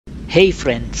Hey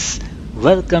friends,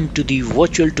 welcome to the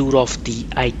virtual tour of the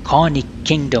iconic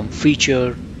kingdom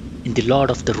featured in the Lord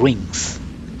of the Rings.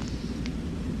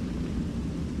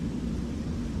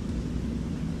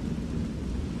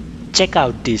 Check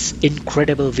out this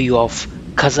incredible view of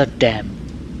Khazad-dûm,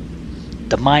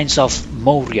 the Mines of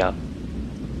Moria.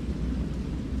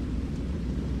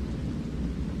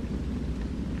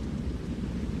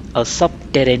 A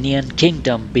subterranean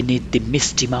kingdom beneath the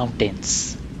Misty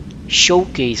Mountains,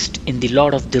 showcased in the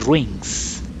Lord of the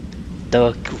Rings,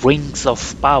 the Rings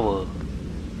of Power.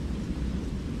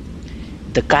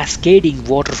 The cascading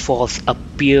waterfalls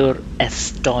appear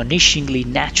astonishingly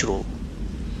natural,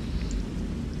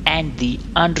 and the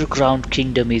underground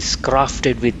kingdom is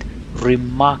crafted with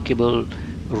remarkable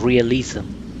realism.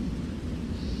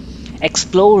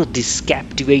 Explore these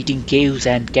captivating caves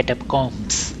and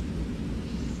catacombs.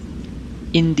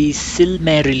 In the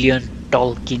Silmarillion,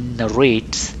 Tolkien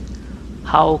narrates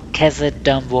how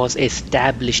Khazad-dûm was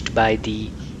established by the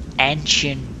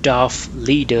ancient Dwarf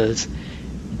leaders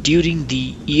during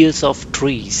the Years of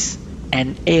Trees,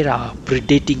 an era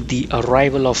predating the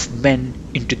arrival of men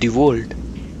into the world.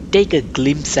 Take a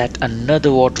glimpse at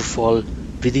another waterfall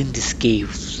within these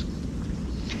caves.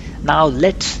 Now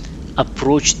let's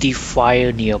approach the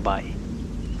fire nearby.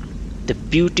 The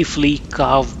beautifully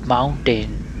carved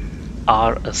mountains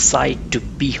are a sight to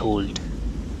behold.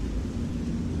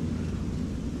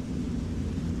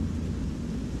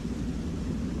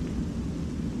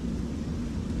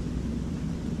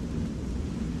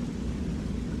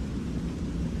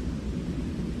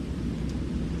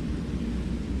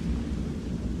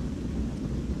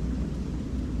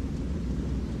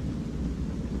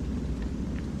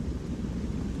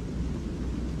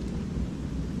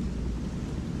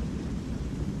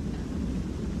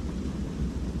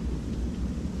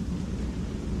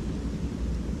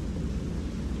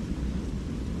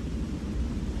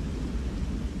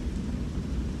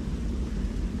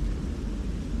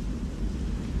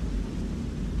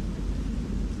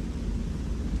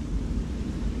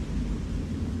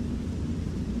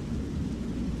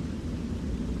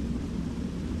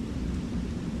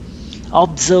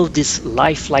 Observe this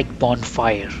lifelike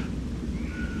bonfire.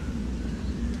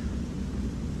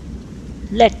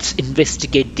 Let's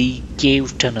investigate the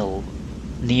cave tunnel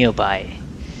nearby,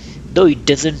 though it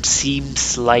doesn't seem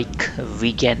like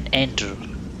we can enter.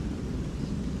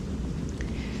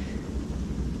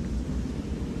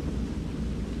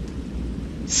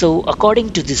 So according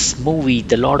to this movie,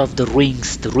 The Lord of the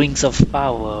Rings, The Rings of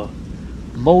Power,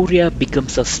 Moria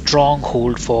becomes a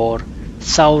stronghold for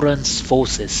Sauron's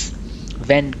forces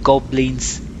when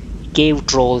goblins, cave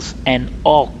trolls and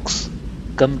orcs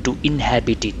come to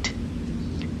inhabit it.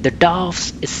 The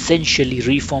Dwarves essentially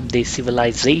reform their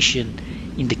civilization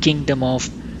in the kingdom of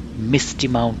Misty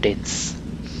Mountains.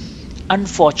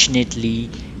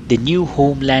 Unfortunately, the new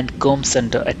homeland comes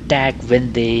under attack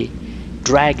when the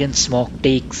dragon smoke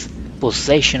takes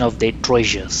possession of their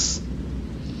treasures.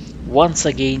 Once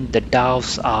again, the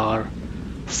Dwarves are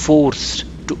forced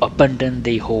to abandon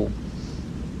their home.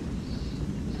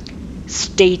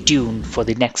 Stay tuned for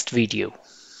the next video.